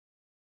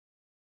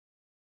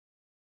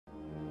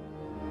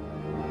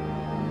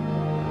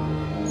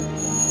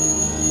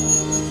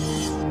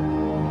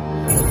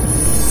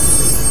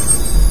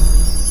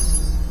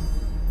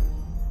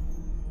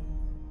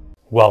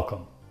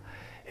Welcome.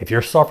 If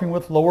you're suffering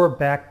with lower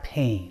back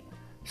pain,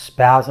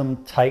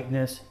 spasm,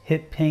 tightness,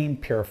 hip pain,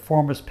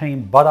 piriformis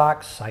pain,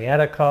 buttocks,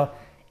 sciatica,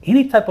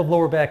 any type of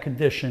lower back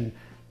condition,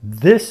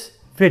 this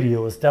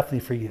video is definitely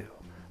for you.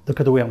 Look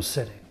at the way I'm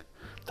sitting.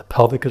 The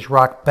pelvic is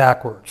rocked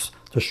backwards.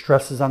 The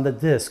stress is on the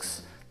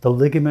discs. The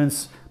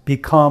ligaments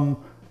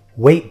become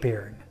weight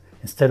bearing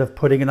instead of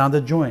putting it on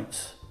the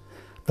joints.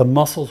 The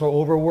muscles are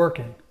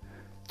overworking.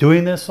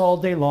 Doing this all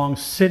day long,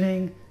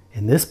 sitting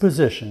in this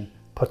position,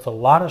 puts a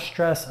lot of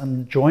stress on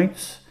the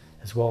joints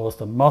as well as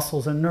the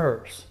muscles and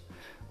nerves.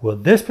 Well,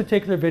 this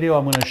particular video,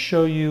 I'm going to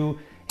show you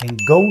and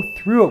go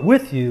through it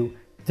with you,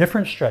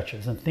 different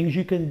stretches and things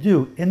you can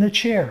do in the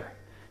chair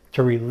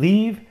to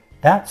relieve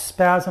that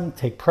spasm,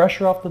 take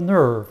pressure off the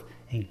nerve,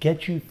 and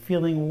get you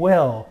feeling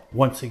well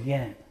once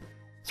again.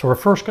 So we're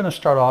first going to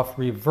start off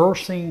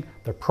reversing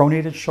the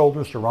pronated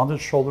shoulders, the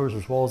rounded shoulders,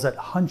 as well as that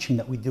hunching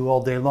that we do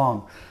all day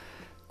long.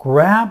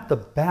 Grab the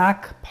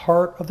back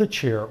part of the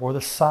chair or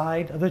the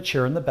side of the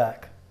chair in the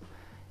back.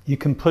 You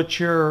can put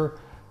your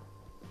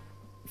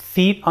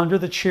feet under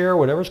the chair,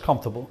 whatever's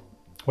comfortable.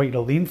 I want you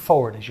to lean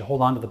forward as you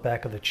hold on to the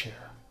back of the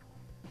chair.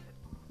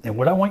 And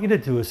what I want you to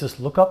do is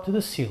just look up to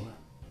the ceiling.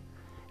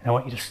 And I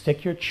want you to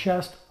stick your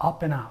chest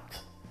up and out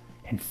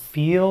and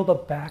feel the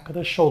back of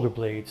the shoulder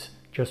blades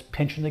just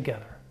pinching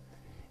together.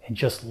 And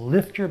just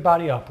lift your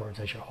body upwards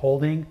as you're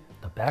holding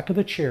the back of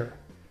the chair,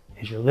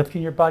 as you're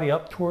lifting your body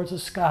up towards the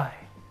sky.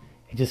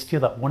 And just feel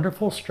that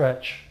wonderful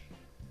stretch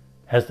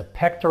as the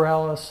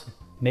pectoralis,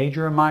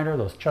 major and minor,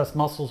 those chest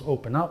muscles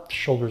open up, the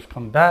shoulders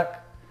come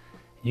back.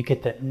 You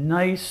get that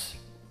nice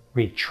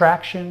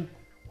retraction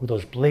where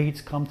those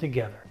blades come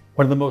together.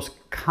 One of the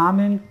most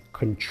common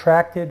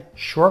contracted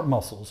short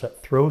muscles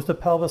that throws the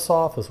pelvis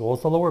off as well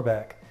as the lower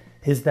back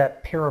is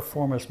that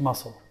piriformis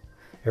muscle.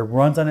 It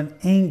runs on an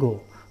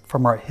angle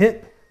from our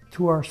hip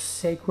to our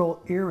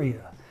sacral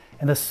area.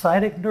 And the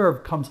sciatic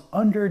nerve comes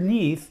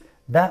underneath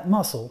that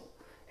muscle.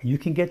 And you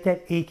can get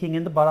that aching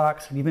in the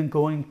buttocks and even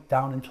going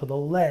down into the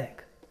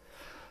leg.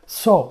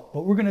 So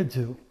what we're going to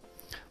do,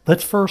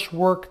 let's first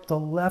work the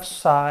left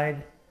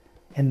side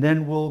and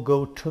then we'll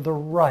go to the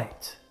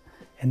right.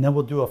 And then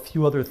we'll do a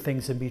few other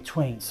things in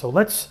between. So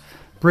let's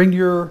bring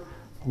your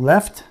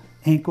left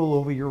ankle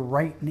over your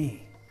right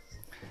knee.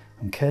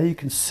 Okay, you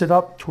can sit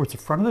up towards the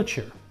front of the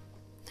chair.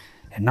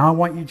 And now I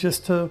want you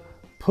just to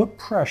put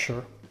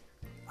pressure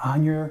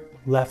on your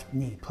left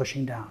knee,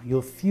 pushing down.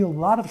 You'll feel a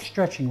lot of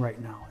stretching right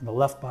now in the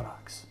left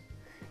buttocks.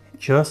 And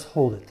just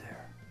hold it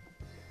there.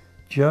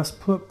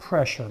 Just put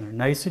pressure on there,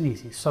 nice and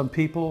easy. Some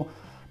people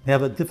may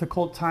have a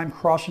difficult time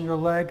crossing your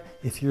leg.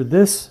 If you're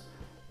this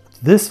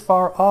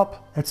far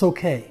up, that's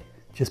okay.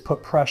 Just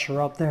put pressure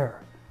up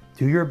there.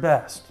 Do your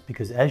best,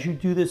 because as you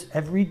do this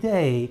every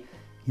day,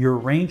 your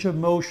range of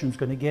motion is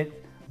going to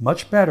get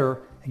much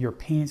better and your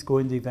pain is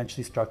going to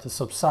eventually start to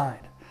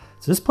subside.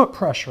 So just put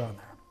pressure on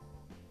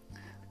there.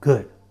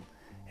 Good.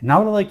 And now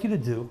what I'd like you to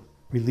do,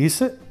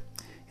 release it,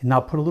 and now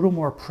put a little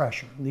more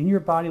pressure. Lean your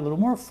body a little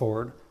more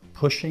forward,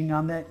 pushing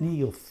on that knee.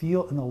 You'll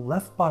feel in the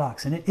left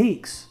buttocks, and it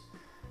aches.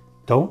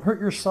 Don't hurt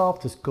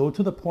yourself. Just go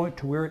to the point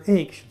to where it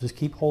aches. Just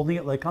keep holding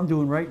it like I'm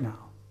doing right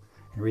now.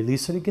 And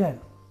release it again.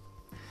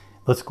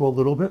 Let's go a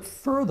little bit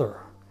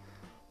further.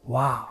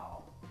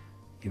 Wow.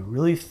 You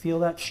really feel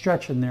that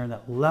stretch in there in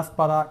that left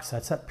buttocks.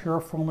 That's that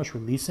piriformis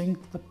releasing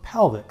the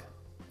pelvic.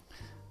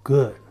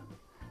 Good.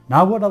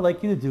 Now what I'd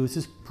like you to do is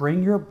just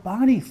bring your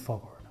body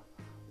forward.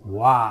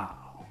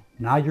 Wow.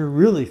 Now you're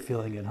really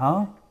feeling it,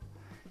 huh?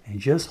 And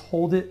just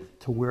hold it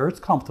to where it's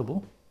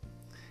comfortable.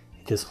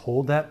 And just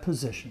hold that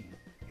position.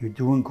 You're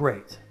doing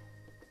great.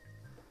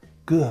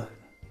 Good.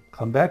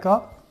 Come back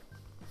up.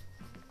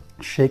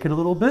 Shake it a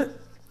little bit.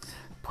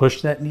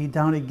 Push that knee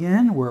down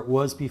again where it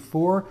was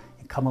before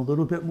and come a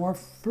little bit more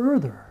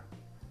further.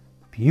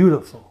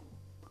 Beautiful.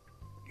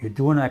 You're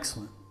doing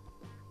excellent.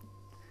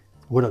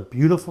 What a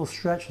beautiful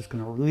stretch. It's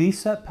going to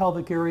release that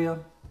pelvic area.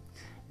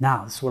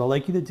 Now, this is what I'd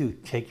like you to do.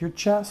 Take your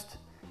chest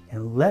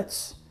and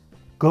let's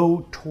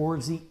go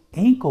towards the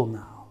ankle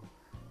now.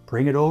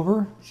 Bring it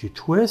over as you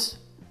twist.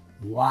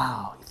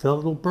 Wow. You feel a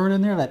little burn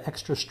in there, that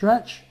extra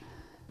stretch?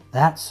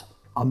 That's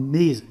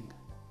amazing.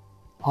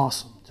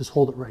 Awesome. Just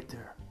hold it right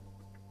there.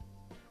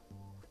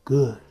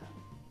 Good.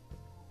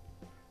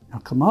 Now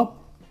come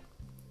up.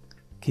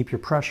 Keep your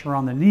pressure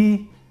on the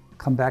knee.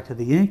 Come back to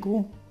the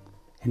ankle.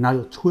 And now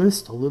you'll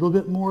twist a little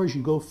bit more as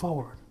you go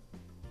forward.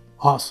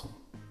 Awesome.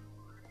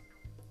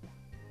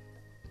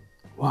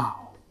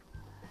 Wow.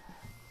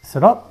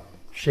 Sit up,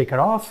 shake it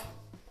off.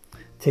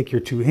 Take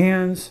your two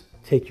hands,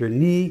 take your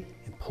knee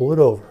and pull it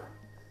over.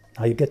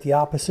 Now you get the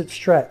opposite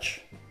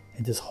stretch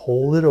and just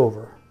hold it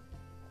over.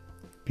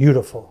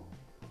 Beautiful.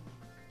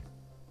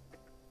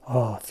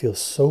 Oh, it feels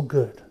so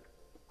good.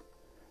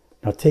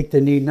 Now take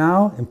the knee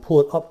now and pull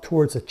it up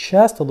towards the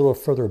chest a little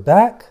further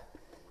back.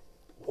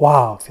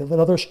 Wow, feel that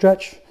other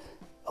stretch?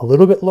 A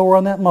little bit lower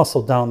on that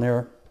muscle down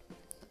there.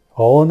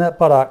 All in that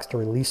buttocks to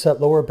release that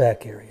lower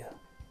back area.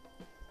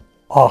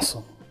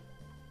 Awesome.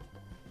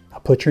 Now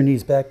put your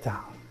knees back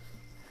down.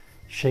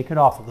 Shake it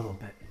off a little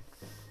bit.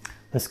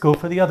 Let's go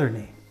for the other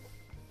knee.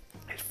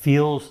 It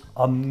feels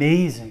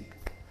amazing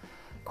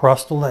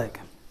across the leg.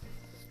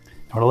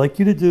 What I'd like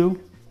you to do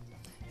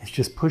is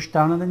just push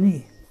down on the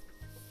knee.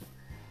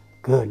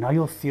 Good. Now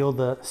you'll feel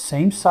the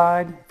same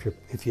side.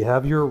 If you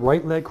have your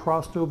right leg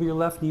crossed over your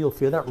left knee, you'll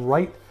feel that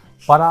right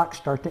buttock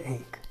start to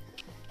ache.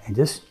 And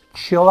just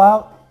chill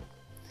out.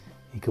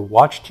 You can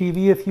watch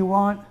TV if you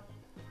want.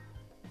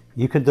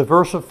 You can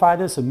diversify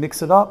this and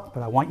mix it up,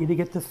 but I want you to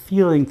get the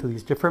feeling through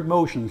these different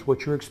motions,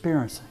 what you're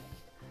experiencing.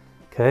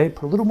 Okay,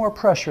 put a little more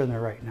pressure in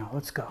there right now.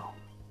 Let's go.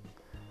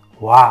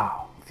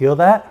 Wow, feel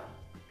that?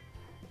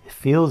 It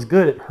feels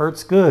good, it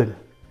hurts good.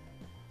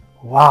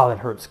 Wow, that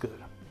hurts good.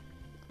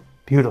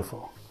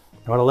 Beautiful.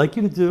 Now what I'd like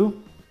you to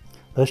do,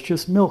 let's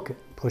just milk it.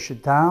 Push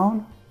it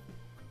down.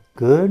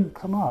 Good,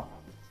 come up.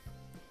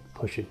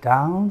 Push it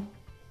down.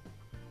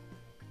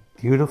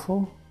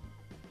 Beautiful.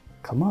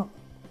 Come up.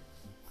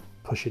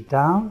 Push it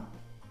down.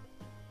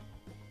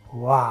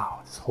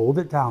 Wow, just hold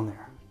it down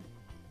there.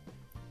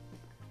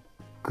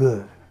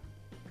 Good.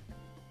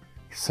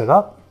 Sit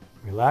up,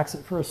 relax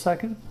it for a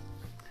second.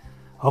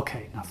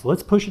 Okay, now so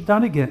let's push it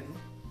down again.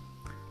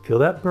 Feel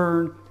that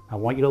burn. I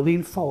want you to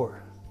lean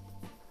forward.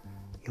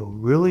 You'll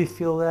really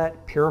feel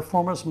that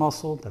piriformis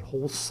muscle, that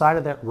whole side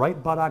of that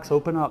right buttocks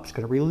open up. It's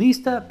going to release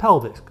that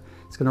pelvis.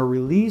 It's going to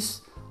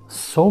release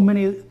so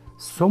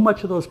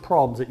much of those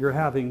problems that you're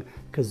having,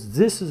 because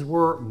this is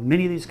where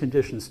many of these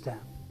conditions stem.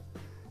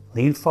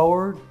 Lean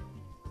forward.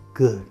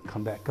 Good.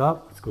 Come back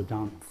up. Let's go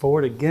down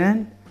forward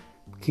again.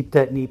 Keep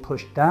that knee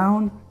pushed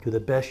down. Do the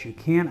best you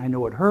can. I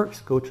know it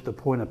hurts. Go to the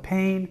point of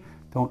pain.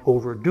 Don't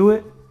overdo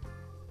it.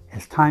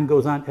 As time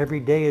goes on every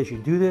day as you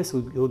do this,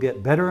 you'll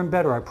get better and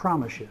better, I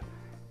promise you.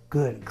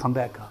 Good. Come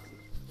back up.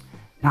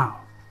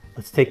 Now,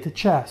 let's take the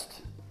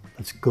chest.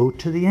 Let's go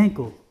to the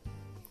ankle.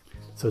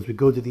 So as we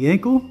go to the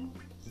ankle,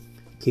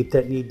 keep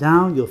that knee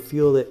down. You'll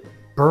feel it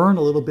burn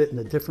a little bit in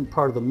a different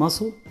part of the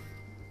muscle.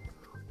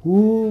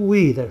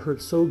 Ooh-wee, that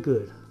hurts so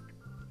good.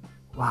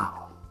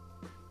 Wow.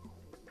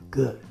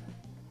 Good.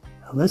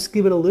 Now let's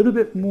give it a little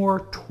bit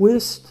more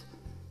twist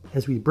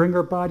as we bring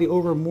our body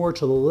over more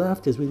to the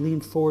left. As we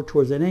lean forward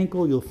towards that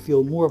ankle, you'll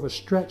feel more of a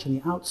stretch on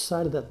the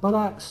outside of that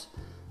buttocks.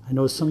 I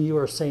know some of you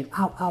are saying,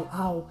 ow, ow,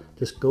 ow.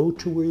 Just go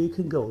to where you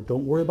can go.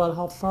 Don't worry about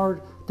how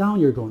far down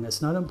you're going.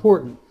 That's not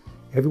important.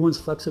 Everyone's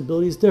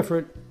flexibility is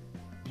different.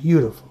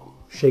 Beautiful.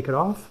 Shake it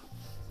off.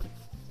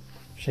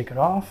 Shake it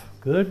off.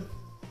 Good.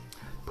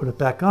 Put it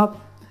back up.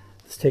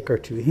 Let's take our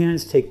two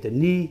hands, take the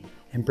knee,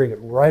 and bring it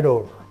right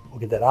over. We'll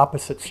get that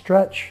opposite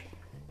stretch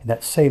in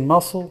that same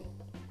muscle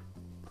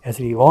as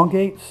it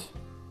elongates.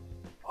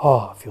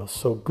 Oh, it feels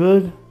so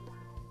good.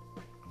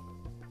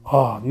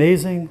 Oh,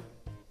 amazing.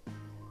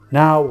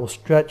 Now we'll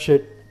stretch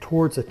it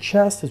towards the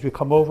chest as we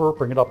come over,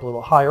 bring it up a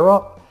little higher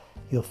up.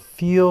 You'll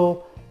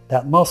feel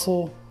that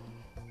muscle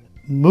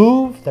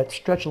move, that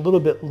stretch a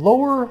little bit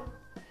lower,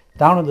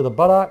 down into the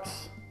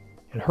buttocks.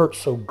 It hurts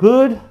so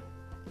good.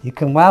 You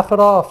can laugh it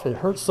off. It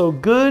hurts so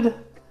good.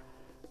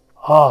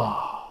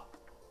 Ah,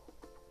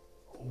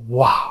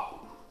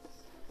 wow.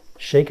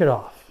 Shake it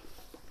off.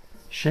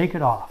 Shake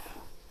it off.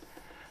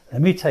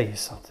 Let me tell you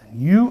something.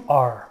 You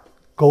are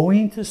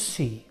going to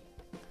see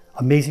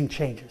amazing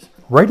changes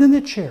right in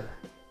the chair.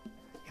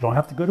 You don't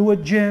have to go to a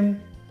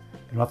gym.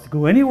 You don't have to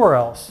go anywhere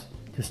else.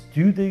 Just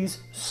do these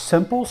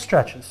simple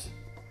stretches.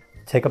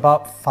 Take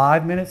about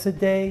 5 minutes a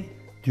day.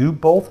 Do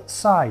both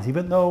sides.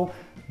 Even though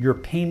your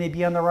pain may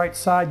be on the right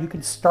side, you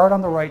can start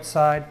on the right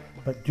side,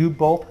 but do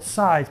both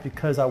sides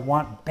because I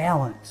want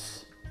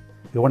balance.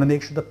 You want to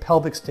make sure the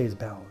pelvic stays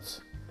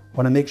balanced. You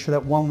want to make sure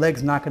that one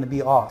leg's not going to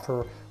be off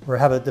or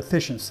have a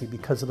deficiency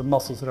because of the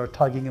muscles that are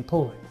tugging and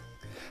pulling.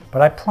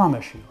 But I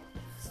promise you,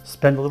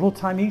 spend a little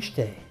time each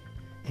day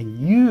and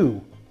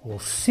you will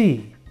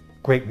see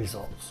great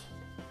results.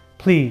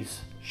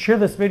 Please share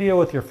this video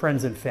with your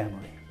friends and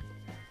family.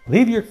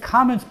 Leave your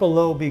comments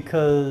below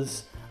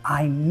because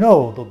I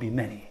know there'll be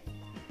many.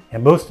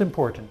 And most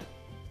important,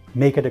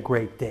 make it a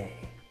great day.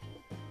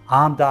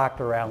 I'm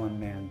Dr. Alan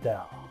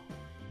Mandell.